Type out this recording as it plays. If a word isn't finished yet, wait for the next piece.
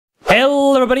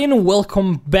Hello everybody and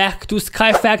welcome back to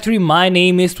Skyfactory. My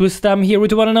name is Twist. I'm here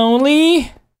with the one and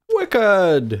only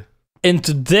Wicked. And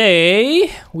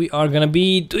today we are gonna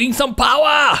be doing some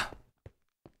power!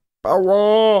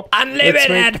 Power!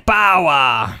 Unlimited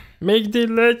power! Make the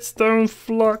leadstone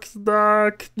flux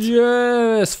duct.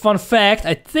 Yes! Fun fact,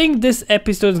 I think this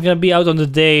episode is gonna be out on the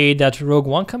day that Rogue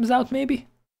One comes out, maybe?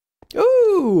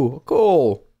 Ooh,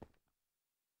 cool.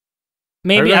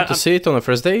 Maybe Are you going to see it on the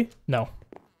first day? No.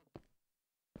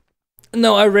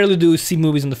 No, I rarely do see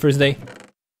movies on the first day.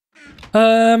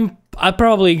 I'm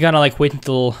probably gonna like wait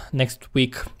until next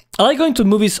week. I like going to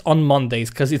movies on Mondays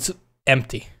because it's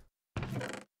empty.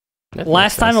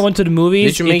 Last time I went to the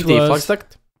movies, did you make the flux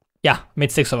duct? Yeah,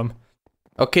 made 6 of them.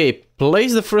 Okay,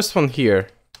 place the first one here.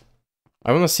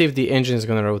 I want to see if the engine is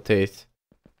gonna rotate.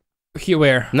 Here,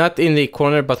 where? Not in the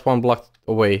corner, but one block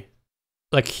away.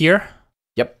 Like here?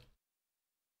 Yep.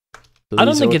 I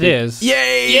don't think it is.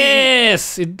 Yay!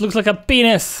 Yes! It looks like a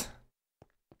penis.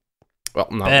 Well,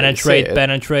 no. Penetrate,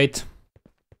 penetrate.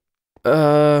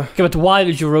 Okay, but why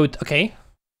did you rotate? Okay.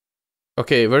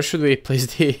 Okay, where should we place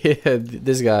the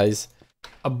these guys?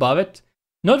 Above it.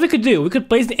 Know what we could do? We could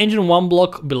place the engine 1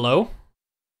 block below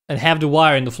and have the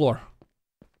wire in the floor.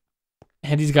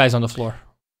 And these guys on the floor.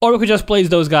 Or we could just place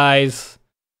those guys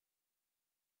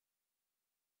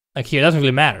like here. It doesn't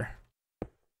really matter.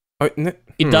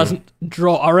 It doesn't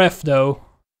draw RF though.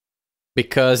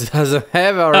 Because it doesn't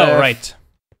have RF. Oh, right.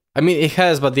 I mean, it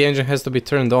has, but the engine has to be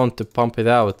turned on to pump it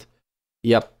out.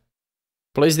 Yep.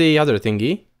 Place the other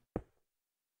thingy.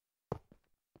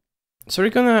 So we're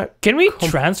gonna... Can we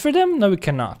transfer them? No, we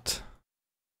cannot.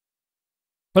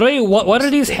 By the way, what are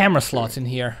these hammer slots in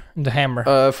here? In the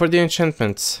hammer? For the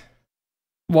enchantments.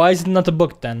 Why is it not a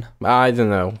book then? I don't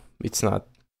know. It's not.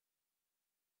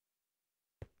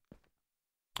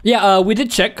 Yeah, we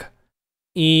did check.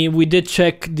 We did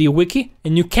check the wiki,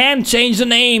 and you can change the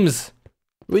names!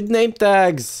 With name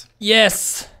tags!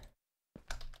 Yes!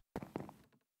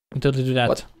 We totally do that.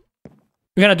 What?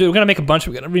 We're gonna make a bunch.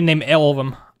 We're gonna rename all of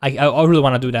them. I really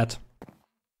want to do that.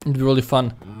 It'd be really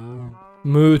fun.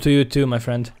 Move to you too, my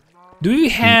friend. Do we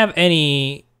have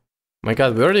any... My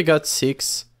god, we already got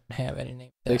 6. Have any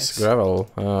name 6 gravel.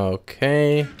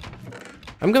 Okay.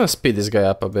 I'm gonna speed this guy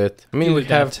up a bit. I mean, we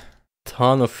have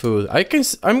ton of food.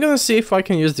 I'm gonna see if I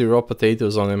can use the raw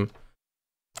potatoes on him.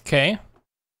 Okay.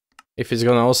 If it's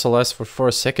gonna also last for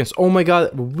 4 seconds. Oh my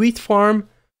god, wheat farm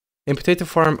and potato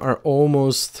farm are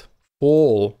almost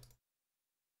full.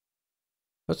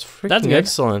 That's freaking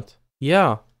excellent.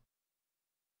 Yeah.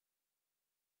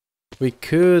 We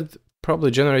could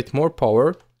probably generate more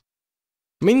power.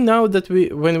 I mean, now that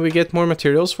when we get more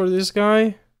materials for this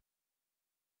guy.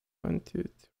 1, 2, 3.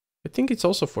 I think it's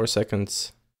also 4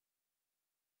 seconds.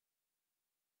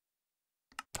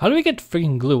 How do we get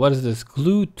freaking glue? What is this?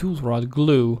 Glue, tool rod,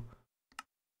 glue.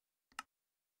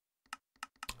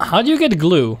 How do you get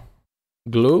glue?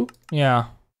 Glue? Yeah.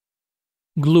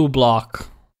 Glue block.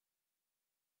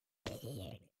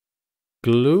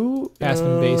 Glue?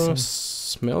 Basin.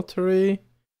 Smeltery?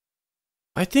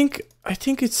 I think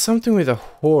it's something with a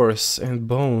horse and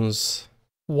bones.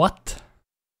 What?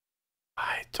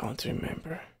 I don't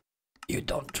remember. You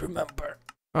don't remember.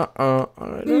 I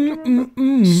don't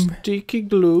remember. Sticky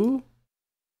glue.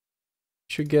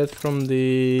 You get from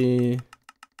the...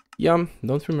 Yeah,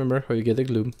 don't remember how you get the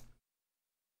glue.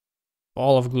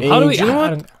 All of glue. How do we...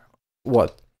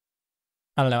 What?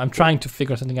 I don't know. I'm trying to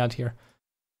figure something out here.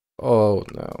 Oh,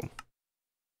 no.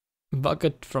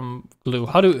 Bucket from glue.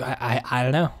 How do... I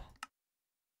don't know.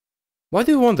 Why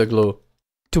do you want the glue?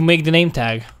 To make the name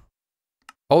tag.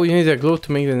 Oh, you need a glue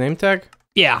to make the name tag?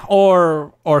 Yeah,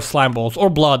 or slime balls, or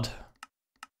blood.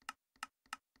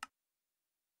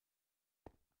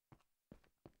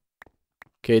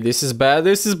 Okay, this is bad,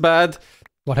 this is bad.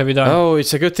 What have you done? Oh,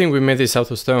 it's a good thing we made this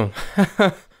out of stone.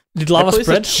 Did lava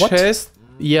spread? What?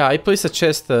 Yeah, I placed a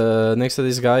chest next to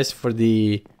these guys for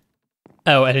the...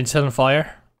 Oh, and it's set on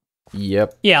fire?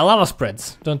 Yep. Yeah, lava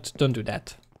spreads. Don't do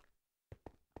that.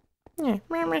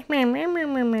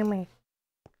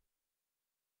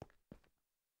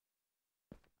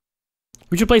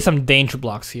 We should place some danger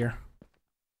blocks here.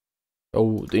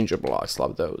 Oh, danger blocks,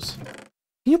 love those.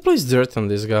 Can you place dirt on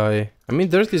this guy? I mean,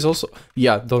 dirt is also...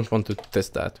 Yeah, don't want to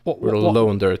test that. We're low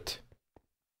on dirt.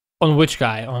 On which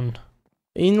guy? On...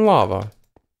 In lava.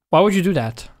 Why would you do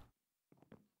that?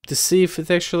 To see if it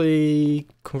actually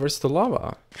converts to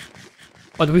lava.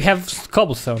 But we have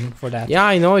cobblestone for that. Yeah,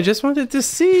 I know, I just wanted to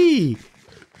see!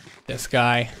 This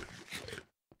guy.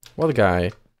 What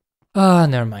guy? Ah,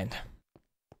 never mind.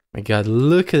 My god,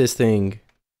 look at this thing.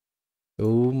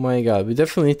 Oh my god, we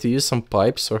definitely need to use some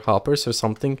pipes or hoppers or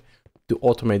something to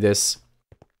automate this.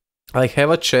 Like have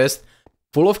a chest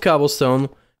full of cobblestone,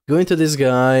 go into this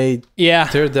guy, Yeah.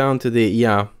 tear down to the...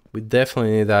 Yeah, we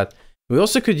definitely need that. We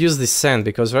also could use the sand,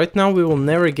 because right now we will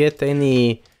never get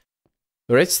any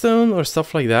redstone or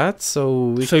stuff like that,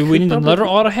 so we need another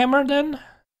auto hammer then?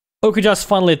 Or we could just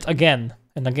funnel it again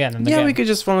and again and again. Yeah, we could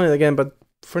just funnel it again, but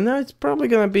for now it's probably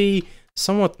gonna be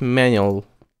somewhat manual.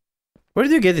 Where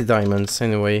do you get the diamonds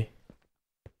anyway?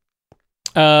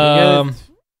 From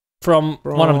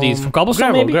one of these, from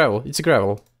cobblestone maybe? Gravel, it's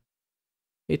gravel.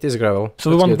 It is gravel. So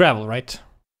we want gravel, right?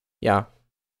 Yeah.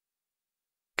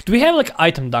 Do we have like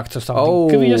item ducts or something? Oh.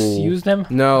 Could we just use them?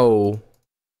 No.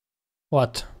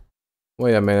 What?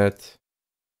 Wait a minute.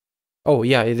 Oh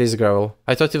yeah, it is gravel.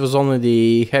 I thought it was only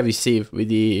the heavy sieve with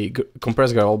the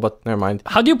compressed gravel, but never mind.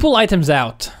 How do you pull items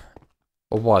out?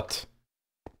 Of what?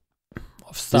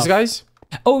 Of stuff. These guys?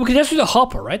 Oh, we could just use a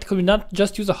hopper, right? Could we not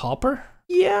just use a hopper?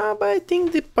 Yeah, but I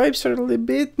think the pipes are a little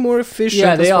bit more efficient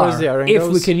Yeah, they as far are. as the iron If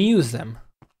goes. we can use them.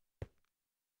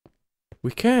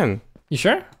 We can. You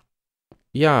sure?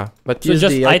 Yeah, but So use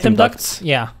just the item ducts?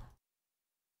 Yeah.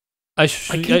 I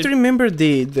can't remember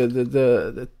the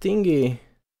thingy.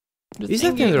 Is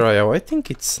that in the royal? I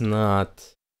think it's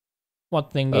not.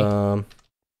 What thingy?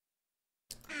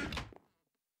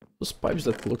 Those pipes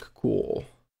that look cool.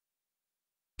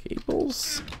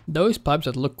 Cables? Those pipes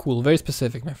that look cool. Very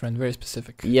specific, my friend. Very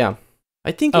specific. Yeah.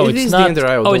 I think Oh, it it's is not. the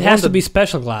royal. Oh, it has to be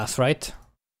special glass, right?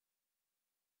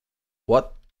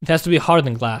 What? It has to be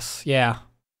hardened glass. Yeah.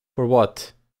 For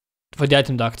what? For the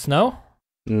item ducts, no?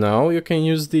 No, you can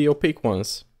use the opaque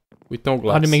ones. With no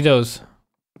glass. How do you make those?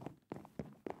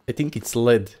 I think it's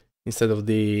lead instead of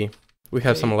the... We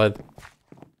have some lead.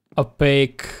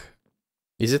 Opaque.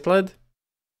 Is it lead?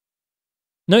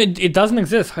 No, it doesn't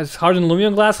exist. It's hardened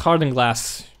aluminum glass, hardened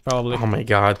glass, probably. Oh my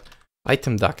god.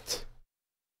 Item duct.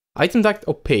 Item duct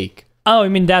opaque. Oh, you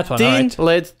mean that one, Tin, alright.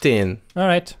 lead, tin.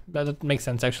 Alright, that makes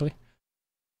sense, actually.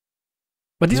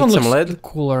 But this Need one some looks lead?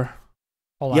 cooler.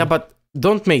 Hold Yeah, on. but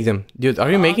don't make them. Dude,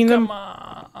 are you making them? Come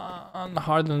on,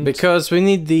 hardened. Because we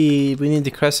need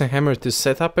the crescent hammer to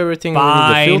set up everything.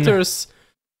 Fine. We need the filters.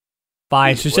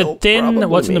 Fine, so you We'll said tin, probably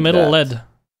what's in the make middle? that. Lead.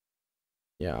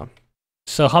 Yeah.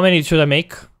 So how many should I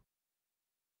make?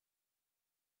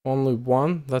 Only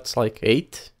one. That's like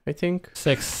 8, I think.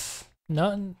 6.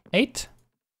 No, 8?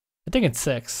 I think it's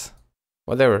 6.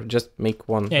 Whatever, just make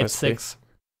one. Yeah, it's recipe. 6.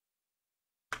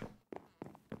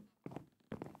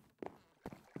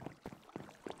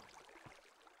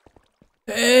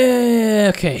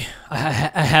 Okay, I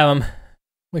have them.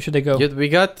 Where should they go? Yet we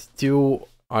got 2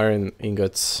 iron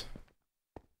ingots.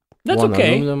 That's one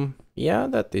okay. aluminum. Yeah,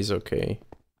 that is okay.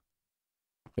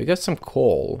 We got some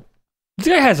coal. This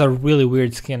guy has a really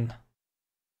weird skin.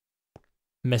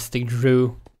 Mystic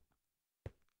Drew.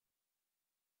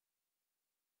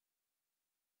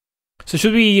 So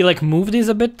should we like move these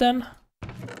a bit then?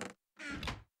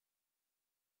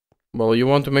 Well, you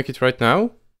want to make it right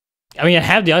now? I mean, I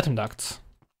have the item ducts.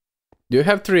 Do you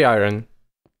have 3 iron?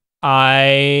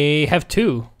 I have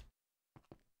 2.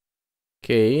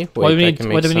 Okay, wait, Why do we I need? can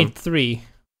Why make do we some. need 3?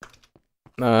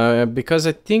 Because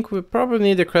I think we probably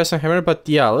need a crescent hammer, but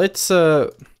yeah, let's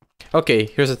okay,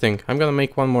 here's the thing. I'm gonna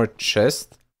make one more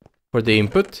chest for the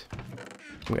input.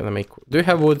 I'm gonna make... Do you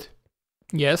have wood?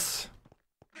 Yes.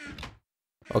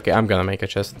 Okay, I'm gonna make a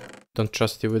chest. Don't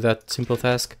trust you with that simple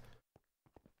task.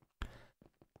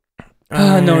 No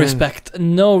And- respect.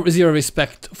 No, zero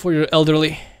respect for your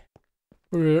elderly.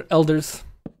 For your elders.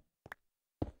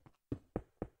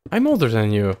 I'm older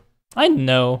than you. I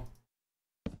know.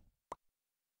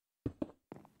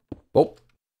 Oh.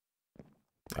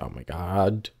 Oh my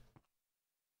god.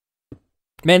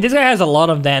 Man, this guy has a lot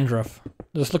of dandruff.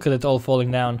 Just look at it all falling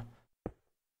down.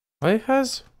 It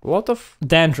has a lot of...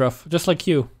 Dandruff, just like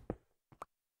you.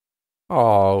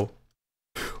 Oh.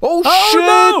 Oh, Oh shit!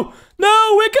 no!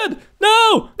 No, Wicked!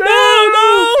 No!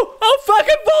 No! I'm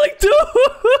fucking falling too!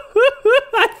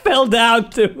 I fell down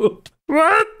too.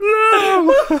 What?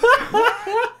 No!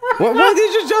 Why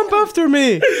did you jump after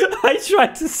me? I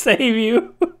tried to save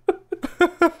you.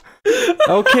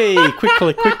 Okay,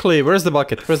 quickly. Where's the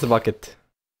bucket? Where's the bucket?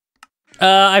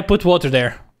 I put water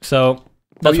there, so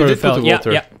that's you where it did put fell. the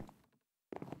water. Yeah.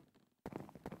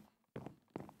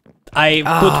 I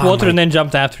put water and then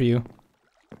jumped after you.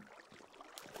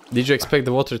 Did you expect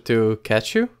the water to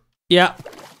catch you? Yeah.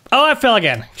 Oh, I fell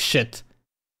again. Shit.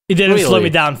 It didn't slow Really? me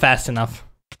down fast enough.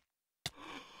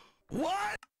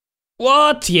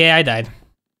 What? Yeah, I died.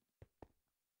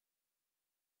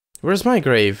 Where's my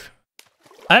grave?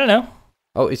 I don't know.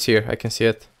 Oh, it's here. I can see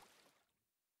it.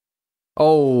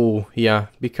 Oh, yeah.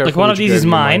 Be careful. Like one of which these grave is you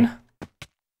mine.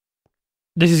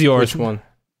 This is yours. Which one?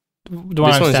 The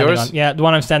one This I'm one's standing yours? on. Yeah, the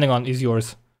one I'm standing on is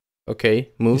yours. Okay,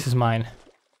 move. This is mine.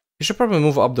 You should probably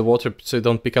move up the water so you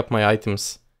don't pick up my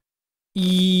items.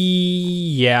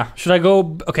 Yeah. Should I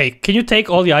go? Okay, can you take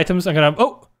all the items? I'm gonna.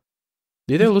 Oh!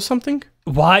 Did I lose something?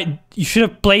 Why? You should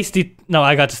have placed it. No,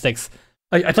 I got the sticks.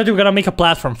 I thought you were gonna make a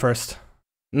platform first.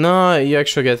 No, you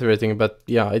actually get everything, but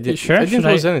yeah, I did. Sure? I didn't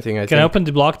Should lose anything. I Can I think. open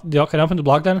the block? Can I open the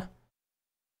block then?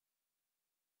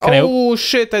 Can Oh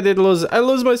shit! I did lose. I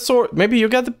lose my sword. Maybe you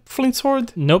got the flint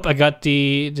sword. Nope, I got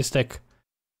the stick.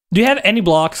 Do you have any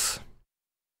blocks?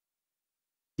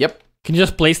 Yep. Can you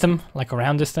just place them like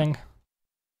around this thing?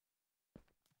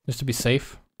 Just to be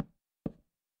safe.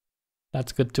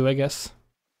 That's good too, I guess.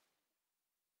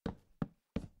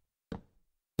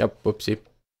 Yep. Whoopsie.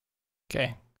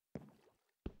 Okay.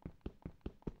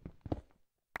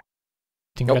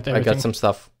 Think Nope, got I everything. got some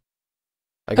stuff.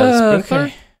 I got a sprinkler.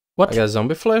 Okay. What? I got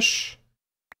zombie flesh.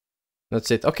 That's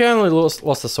it. Okay, I only lost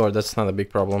a sword. That's not a big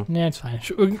problem. Yeah, it's fine.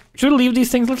 Should we leave these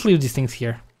things? Let's leave these things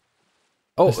here.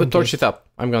 Oh, Just in torch case. it up.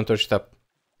 I'm gonna torch it up.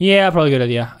 Yeah, probably a good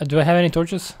idea. Do I have any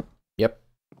torches? Yep.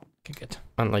 Okay, good.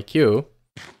 Unlike you.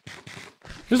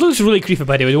 This looks really creepy,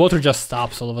 by the way. The water just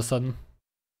stops all of a sudden.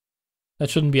 That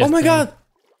shouldn't be a Oh my thing. god!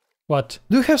 What?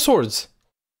 Do you have swords?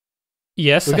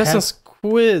 Yes, We I got some have.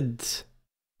 squid.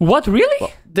 What, really?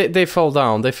 Well, they fell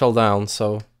down. They fell down.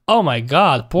 So Oh my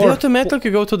god, they poor...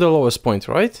 automatically go to the lowest point,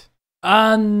 right?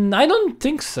 I don't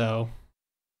think so.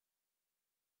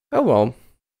 Oh well.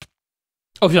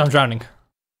 Oh, I'm drowning.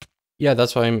 Yeah,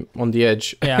 that's why I'm on the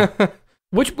edge. Yeah.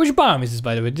 Which biome is this,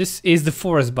 by the way? This is the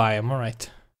forest biome, alright.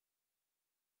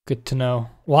 Good to know.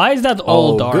 Why is that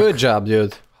all Oh, dark? good job,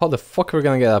 dude. How the fuck are we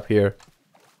gonna get up here?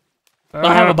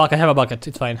 I have a bucket,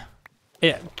 it's fine.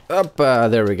 Yeah. Up,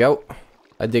 there we go.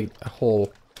 I dig a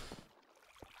hole.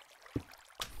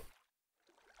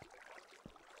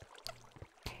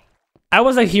 I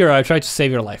was a hero, I tried to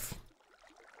save your life.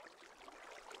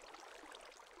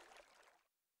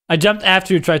 I jumped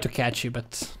after you tried to catch you,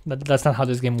 but that's not how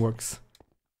this game works.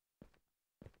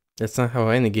 That's not how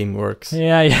any game works.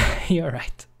 Yeah, you're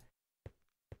right.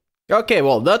 Okay,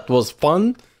 well, that was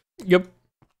fun. Yep.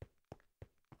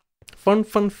 Fun.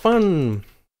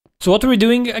 So what are we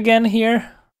doing again here?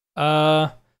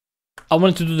 I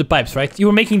wanted to do the pipes, right? You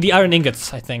were making the iron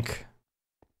ingots, I think.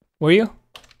 Were you?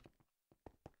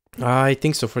 I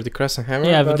think so, for the crescent hammer.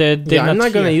 Yeah, but they're yeah, I'm not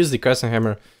not gonna here. use the crescent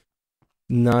hammer.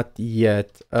 Not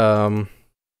yet. Because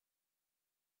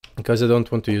I don't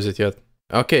want to use it yet.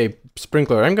 Okay,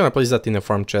 sprinkler. I'm gonna place that in a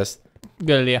farm chest.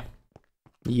 Good idea.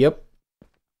 Yep.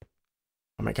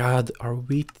 Oh my god, our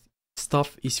wheat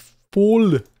stuff is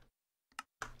full.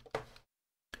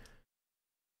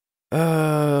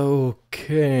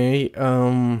 Okay.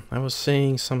 I was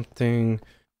saying something.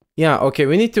 Yeah, okay,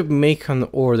 we need to make an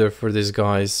order for these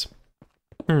guys.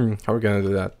 How are we gonna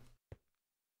do that?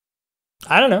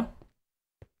 I don't know.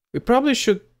 We probably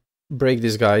should break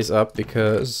these guys up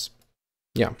because...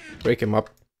 Yeah, break them up.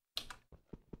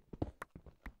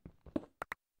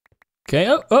 Okay,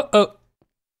 oh.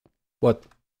 What?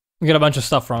 We got a bunch of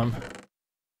stuff from him.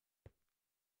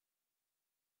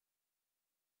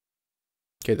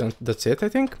 Okay, then that's it, I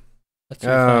think. That's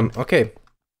really fine. Okay.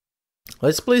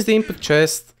 Let's place the input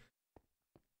chest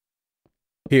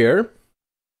here.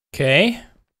 Okay.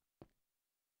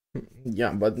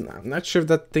 Yeah, but I'm not sure if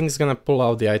that thing's gonna pull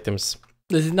out the items.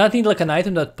 Does it not need like an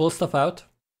item that pulls stuff out?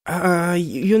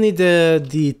 You need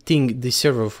the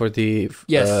servo for the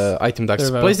Yes, item ducts.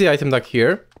 servo. Place the item duct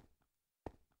here.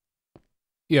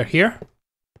 You're here?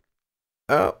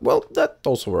 Well, that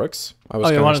also works. I was Oh,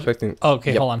 you kind of wanted- expecting. Oh,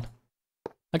 okay, Yep. hold on.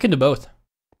 I can do both.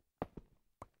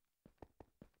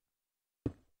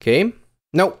 Okay.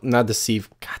 No, not the sieve.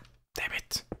 God damn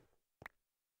it.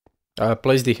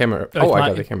 Place the hammer. Oh, Oh, it's I my-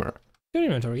 got the hammer. Good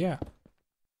inventory, yeah.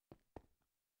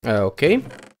 Okay.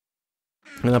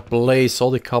 I'm gonna place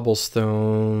all the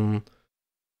cobblestone.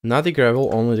 Not the gravel,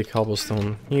 only the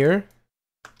cobblestone here.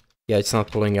 Yeah, it's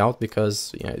not pulling out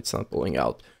because... Yeah, it's not pulling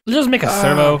out. Let's just make a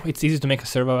servo. It's easy to make a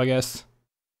servo, I guess.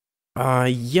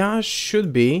 Yeah,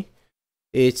 should be.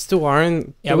 It's 2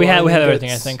 iron. Yeah, 2 we have iron everything,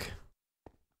 I ingots. think.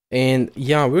 And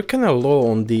yeah, we're kind of low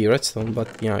on the redstone,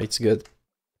 but yeah, it's good.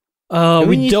 we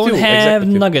We need don't two, have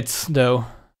exactly. nuggets, though.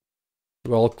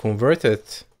 Well, convert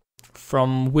it.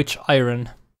 From which iron?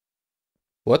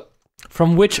 What?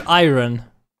 From which iron?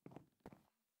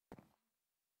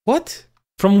 What?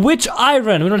 From which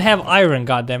iron? We don't have iron,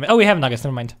 goddammit. Oh, we have nuggets,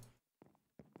 never mind.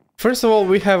 First of all,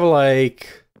 we have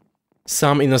like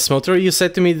some in a smelter. You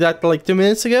said to me that like 2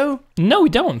 minutes ago. No, we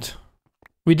don't.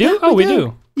 We do? Yeah, Oh, we do.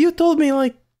 do. You told me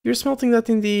like you're smelting that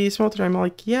in the smelter. I'm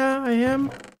like, yeah, I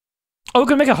am. Oh, we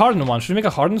can make a hardened one. Should we make a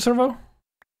hardened servo?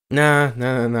 Nah.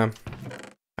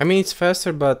 I mean, it's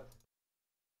faster, but...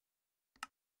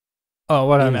 Oh,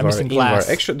 what am I missing? Glass.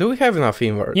 Actually, do we have enough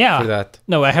invar for that?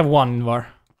 No, I have one invar.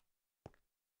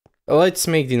 Let's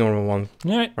make the normal one.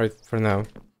 Alright. Right, for now.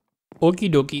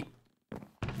 Okie dokie.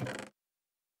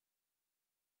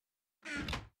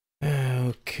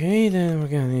 Okay, then we're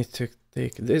gonna need to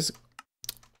take this.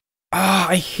 Ah,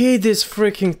 I hate this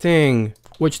freaking thing.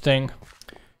 Which thing?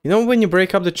 You know when you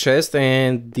break up the chest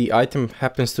and the item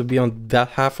happens to be on that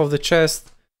half of the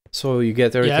chest? So you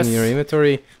get everything in your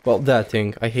inventory? Well, that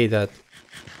thing. I hate that.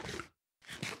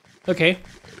 Okay.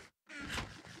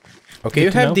 Okay,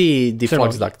 you have the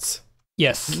flux ducts.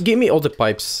 Yes. Give me all the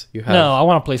pipes you have. No, I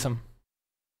want to place them.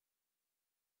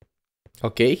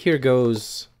 Okay, here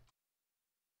goes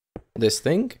this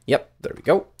thing. Yep, there we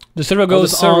go. The servo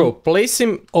goes on. Place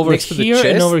him over next here to the chest.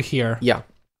 and over here. Yeah.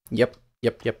 Yep.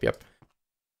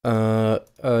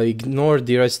 Ignore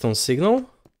the redstone signal.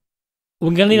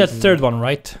 We're gonna need a third one,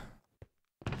 right?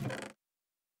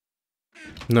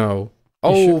 No.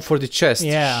 Oh, for the chest.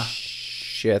 Yeah.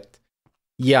 Shit.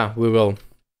 Yeah, we will.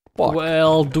 Fuck.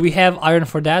 Well, do we have iron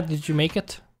for that? Did you make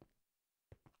it?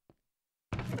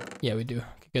 Yeah, we do.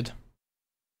 Okay, good.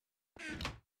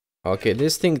 Okay,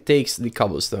 this thing takes the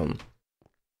cobblestone.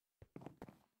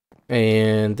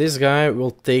 And this guy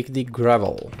will take the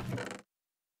gravel.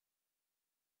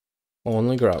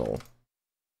 Only gravel.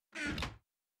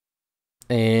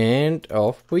 And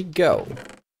off we go.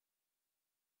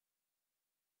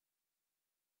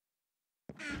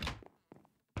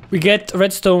 We get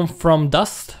redstone from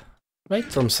dust, right?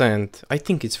 From sand. I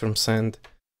think it's from sand.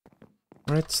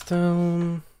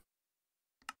 Redstone.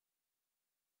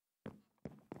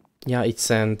 Yeah, it's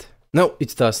sand. No,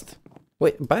 it's dust.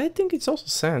 Wait, but I think it's also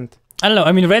sand. I don't know.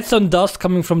 I mean, redstone dust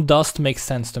coming from dust makes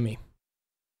sense to me.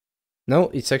 No,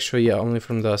 it's actually, yeah, only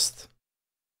from dust.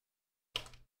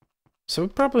 So we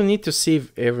probably need to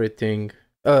sieve everything.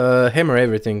 Hammer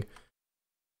everything.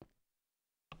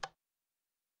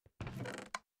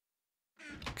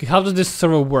 Okay, how does this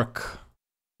server work?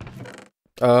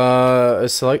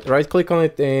 Select, right click on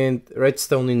it and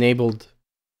redstone enabled.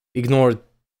 Ignored.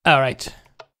 Alright.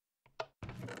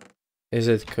 Is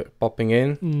it popping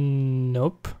in?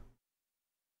 Nope.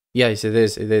 Yes, it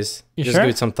is. It is. You Just sure? give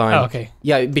it some time. Oh, okay.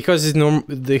 Yeah, because it's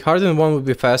the hardened one would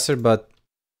be faster, but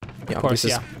yeah, of course,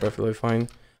 this is perfectly fine.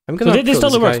 I'm So gonna this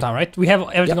totally guy. works now, right? We have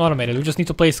everything automated. We just need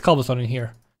to place cobblestone in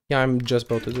here. Yeah, I'm just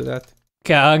about to do that.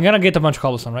 Okay, I'm gonna get a bunch of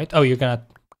cobblestone, right? Oh, you're gonna...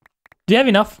 Do you have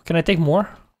enough? Can I take more?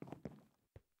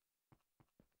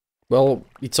 Well,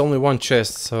 it's only one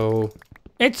chest, so...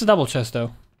 It's a double chest,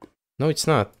 though. No, it's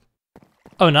not.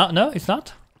 Oh, no, it's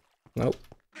not? Nope.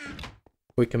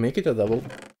 We can make it a double.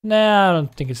 Nah, I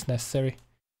don't think it's necessary.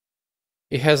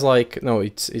 It has like... No,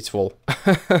 it's full.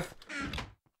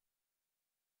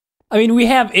 I mean, we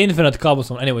have infinite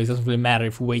cobblestone anyways. It doesn't really matter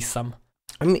if we waste some.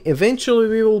 I mean, eventually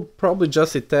we will probably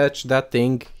just attach that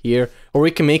thing here. Or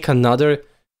we can make another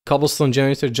cobblestone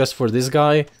generator just for this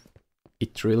guy.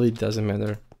 It really doesn't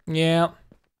matter. Yeah.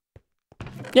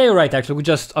 Yeah, you're right, actually. We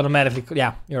just automatically...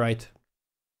 Yeah, you're right.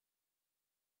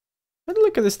 But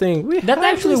look at this thing. That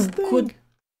actually could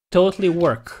totally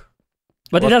work.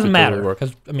 But it doesn't matter.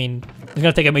 Because, I mean, it's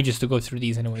gonna take ages to go through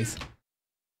these anyways.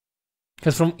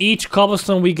 Because from each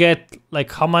cobblestone we get,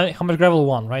 like, how much gravel?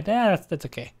 1, right? Yeah, that's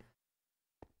okay.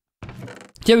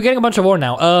 Yeah, we're getting a bunch of ore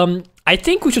now. I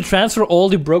think we should transfer all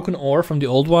the broken ore from the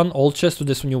old chest to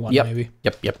this new one, maybe.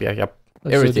 Yep.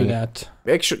 Let's Everything. do that.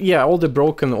 Actually, yeah, all the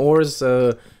broken ores,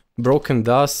 broken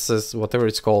dusts, whatever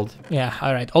it's called. Yeah,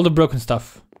 alright. All the broken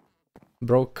stuff.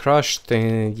 Crushed,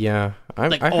 and yeah.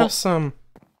 I have some...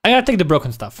 I'm gonna take the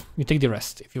broken stuff. You take the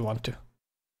rest, if you want to.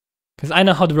 Because I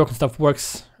know how the broken stuff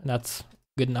works, and that's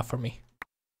good enough for me.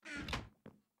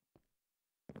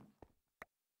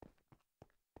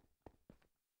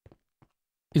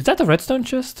 Is that a redstone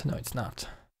chest? No, it's not.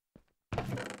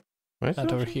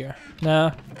 Not over here.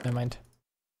 No, never mind.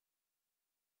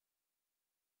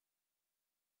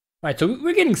 Right, so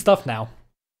we're getting stuff now.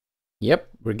 Yep,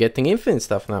 we're getting infinite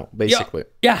stuff now, basically.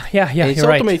 Yeah, and it's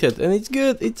you're automated, right. and it's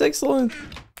good, it's excellent.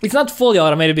 It's not fully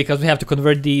automated because we have to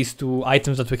convert these to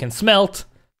items that we can smelt,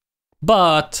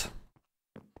 but...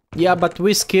 Yeah, but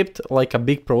we skipped like a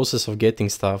big process of getting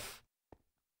stuff.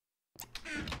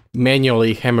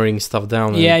 Manually hammering stuff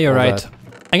down. Yeah, you're right. That.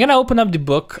 I'm gonna open up the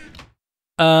book.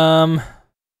 What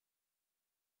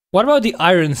about the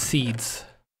iron seeds?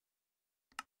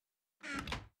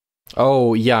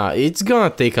 Oh, yeah, it's gonna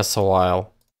take us a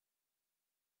while.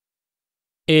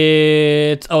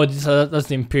 Oh, that's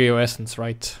the Imperial Essence,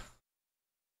 right?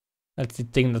 That's the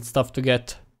thing that's tough to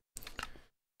get.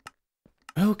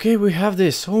 Okay, we have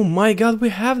this. Oh my god, we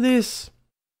have this.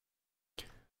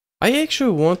 I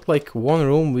actually want like one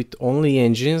room with only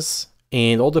engines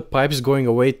and all the pipes going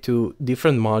away to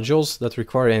different modules that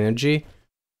require energy.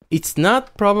 It's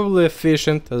not probably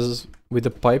efficient as with the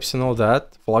pipes and all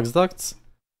that, flux ducts.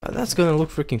 But that's gonna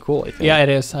look freaking cool, I think. Yeah, it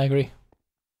is. I agree.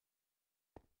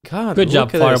 God, Good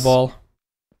job, Fireball.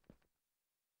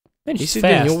 Man, Is she's he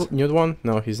fast. the nude one?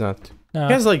 No, he's not. No.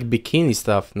 He has like bikini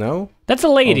stuff, no? That's a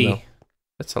lady. Oh, no.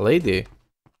 That's a lady.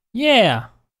 Yeah.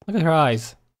 Look at her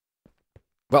eyes.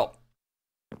 Well,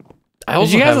 I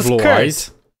also She has have a blue skirt.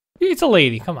 eyes. It's a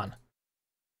lady. Come on.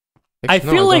 Actually,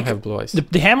 I feel no, like don't have blue eyes.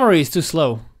 the hammer is too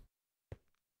slow.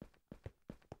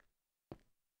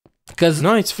 Because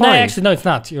No, it's no, fine. actually, no, it's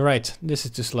not. You're right. This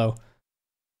is too slow.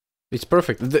 It's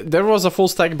perfect. There was a full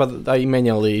stack, but I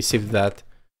manually sifted that.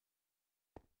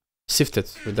 Sifted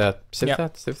with that.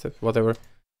 Sifted? Whatever.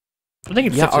 I think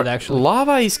it's Yeah, shifted, actually.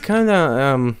 lava is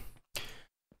kinda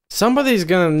somebody's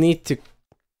gonna need to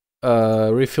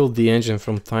refill the engine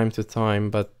from time to time,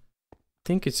 but I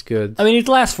think it's good. I mean, it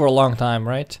lasts for a long time,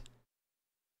 right?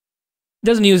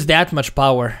 Doesn't use that much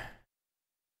power.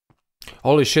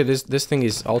 Holy shit, this thing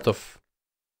is out of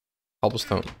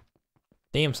cobblestone.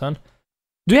 Damn, son.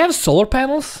 Do you have solar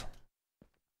panels?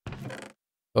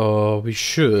 We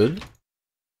should.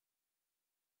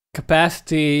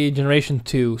 Capacity generation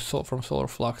 2 from solar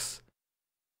flux.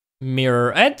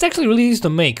 Mirror. It's actually really easy to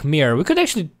make. Mirror. We could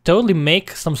actually totally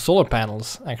make some solar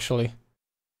panels, actually.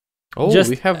 Oh, Just-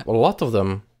 we have a lot of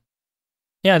them.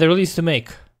 Yeah, they're really easy to make.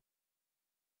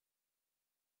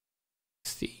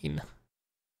 16.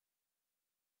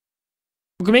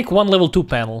 We can make one level 2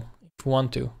 panel if we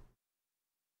want to.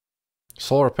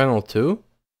 Solar panel too?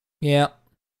 Yeah.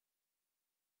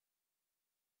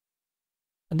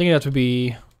 I think that would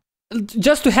be...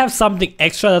 Just to have something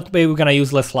extra, that way we're gonna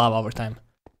use less lava over time.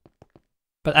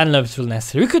 But I don't know if it's really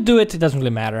necessary. We could do it, it doesn't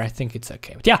really matter. I think it's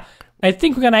okay. But yeah, I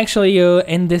think we're gonna actually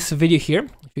end this video here.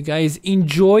 If you guys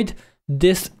enjoyed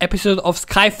this episode of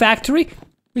Skyfactory,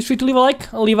 feel free to leave a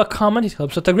like, leave a comment. It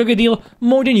helps out a great deal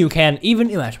more than you can even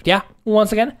imagine. But yeah,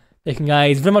 once again, thank you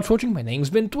guys very much for watching. My name's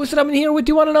been Twisted. I've been here with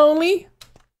you one and only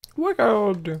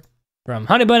Workout. from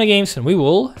Honey Bunny Games, and we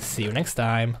will see you next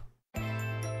time.